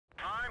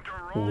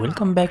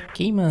Welcome back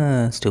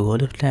gamers to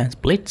World of Tanks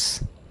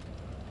Blitz,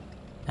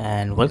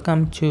 and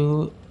welcome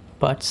to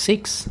part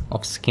 6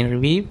 of skin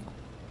review.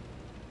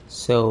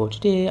 So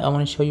today I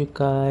want to show you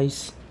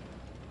guys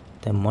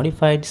the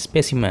modified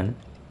Specimen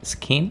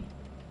skin.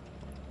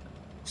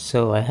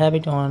 So I have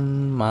it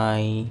on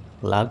my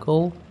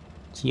Lago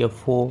Tier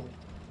 4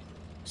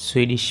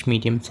 Swedish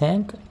medium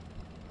tank.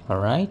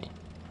 Alright,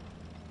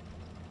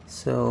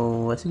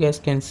 so as you guys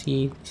can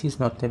see, this is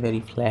not a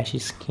very flashy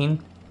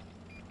skin.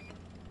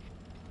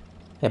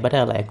 Yeah, but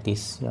I like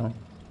this,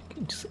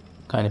 it's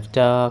kind of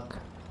dark,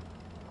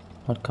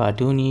 not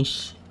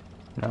cartoonish,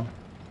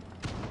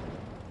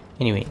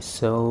 Anyway,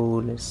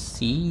 so let's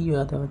see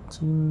other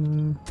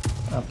team.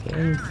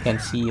 Okay, you can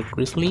see a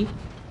Grizzly.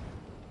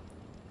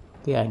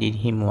 Okay, I did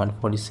him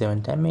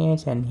 147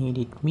 damage and he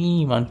did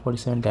me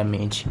 147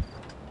 damage.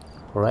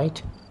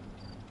 Alright.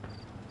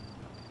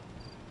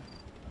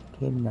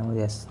 Okay, now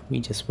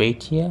we just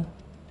wait here.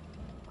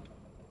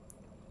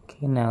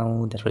 Okay,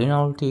 now the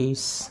Renault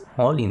is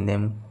holding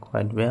them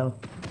quite well.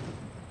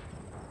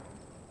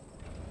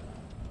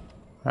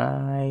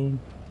 I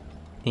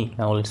think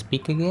now let's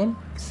pick again.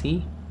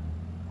 See.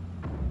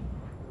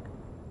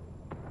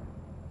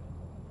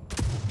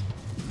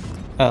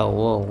 Oh,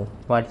 whoa,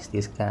 what is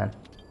this gun?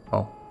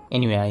 Oh,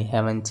 anyway, I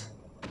haven't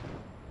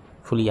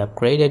fully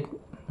upgraded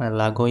my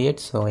Lago yet,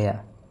 so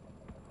yeah.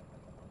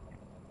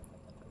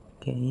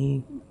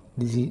 Okay,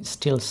 this is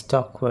still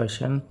stock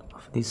version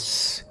of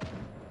this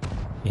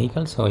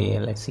vehicle, so yeah,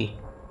 let's see.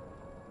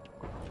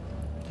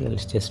 Okay,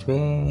 let's just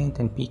wait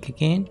and peek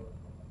again.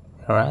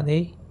 Where are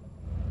they?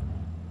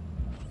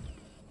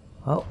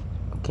 Oh,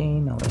 okay,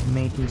 now my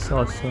mate is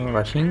also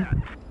rushing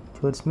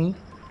towards me.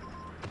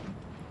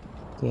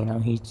 Okay, now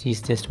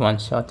he's just one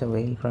shot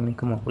away from me.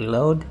 Come on,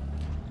 reload.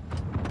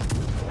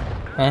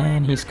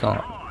 And he's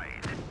gone.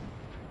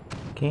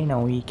 Okay,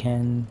 now we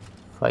can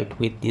fight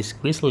with this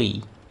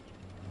Grizzly.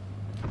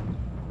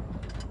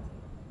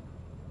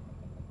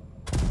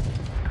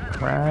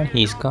 Right,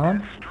 he's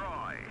gone.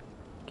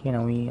 Okay,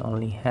 now we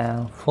only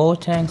have 4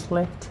 tanks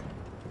left.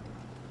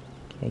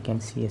 Okay, I can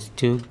see a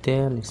Stug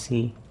there. Let's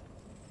see.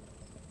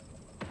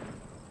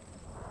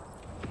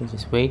 Okay,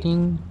 just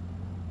waiting.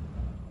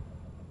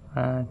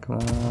 Come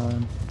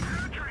on.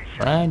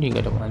 Right, you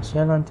got a 1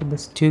 shell onto the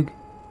Stug.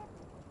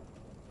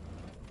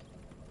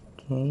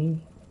 Okay.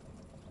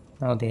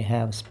 Now they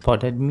have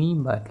spotted me,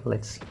 but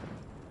let's see.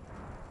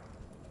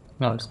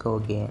 Now let's go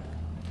again.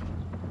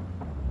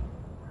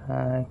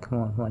 Come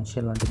on, 1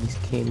 shell onto this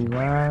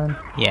KB1.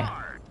 Yeah.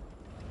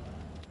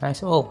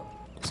 Nice. Oh,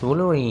 it's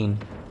Wolverine.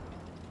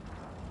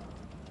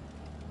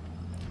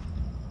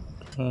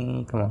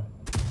 Okay, come on.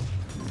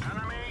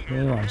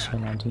 Okay, 1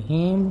 shell onto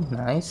him.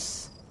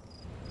 Nice.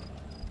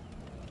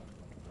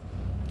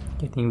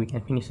 I think we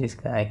can finish this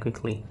guy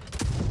quickly.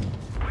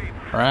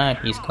 Right,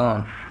 he's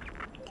gone.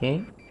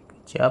 Okay,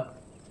 good job.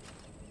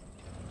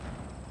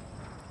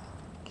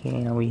 Okay,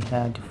 now we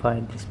have to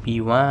fight this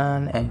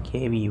B1 and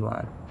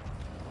KB1.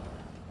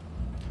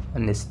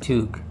 And this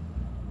Stug.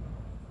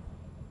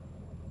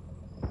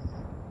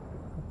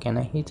 Can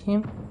I hit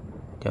him?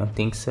 Don't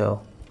think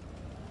so.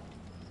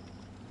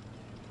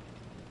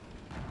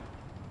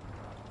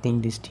 I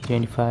think this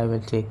T25 will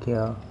take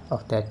care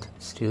of that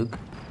Stug.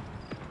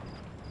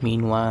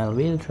 Meanwhile,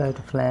 we'll try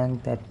to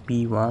flank that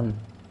B1.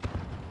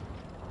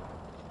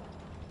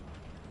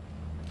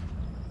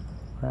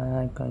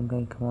 Right,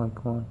 going, come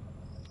on.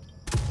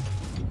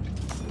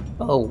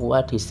 Oh,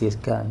 what is this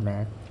gun,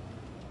 man?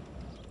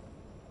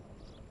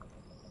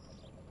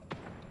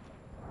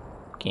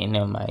 Okay,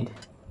 never mind.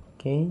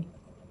 Okay,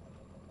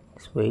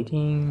 just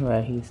waiting.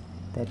 Where he's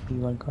that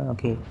B1 gone?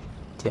 Okay,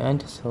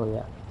 turned. So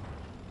yeah.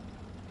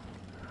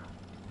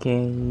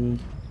 Okay,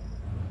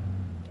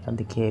 have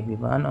the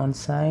KB1 on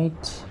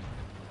site.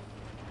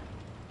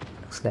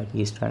 Looks like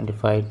he's trying to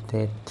fight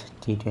that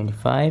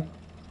T25.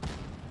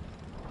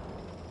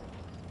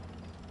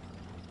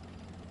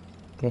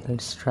 Okay,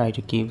 let's try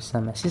to give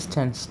some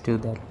assistance to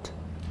that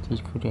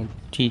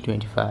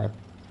T25.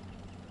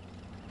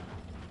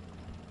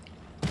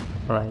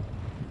 Right,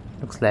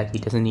 looks like he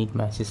doesn't need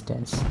my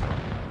assistance.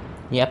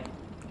 Yep,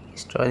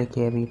 destroy the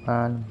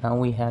KB1. Now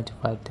we have to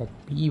fight that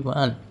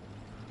B1.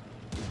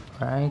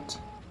 Right,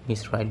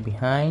 he's right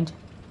behind.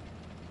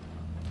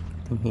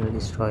 I think he will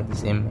destroy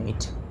this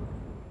M8.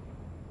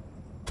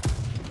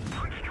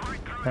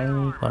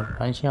 Okay, got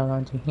 1 shell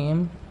onto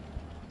him.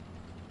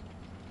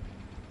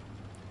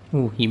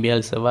 Ooh, he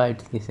barely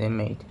survived this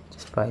M8,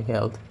 just 5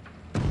 health.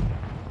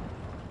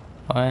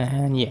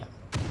 And yeah,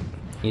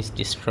 he's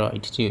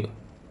destroyed too.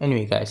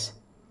 Anyway guys,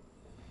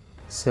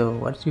 so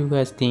what do you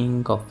guys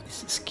think of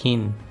this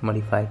skin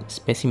modified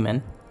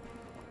Specimen?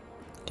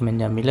 Comment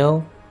down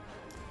below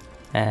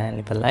and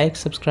leave a like,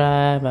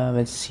 subscribe. I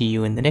will see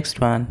you in the next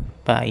one.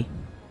 Bye.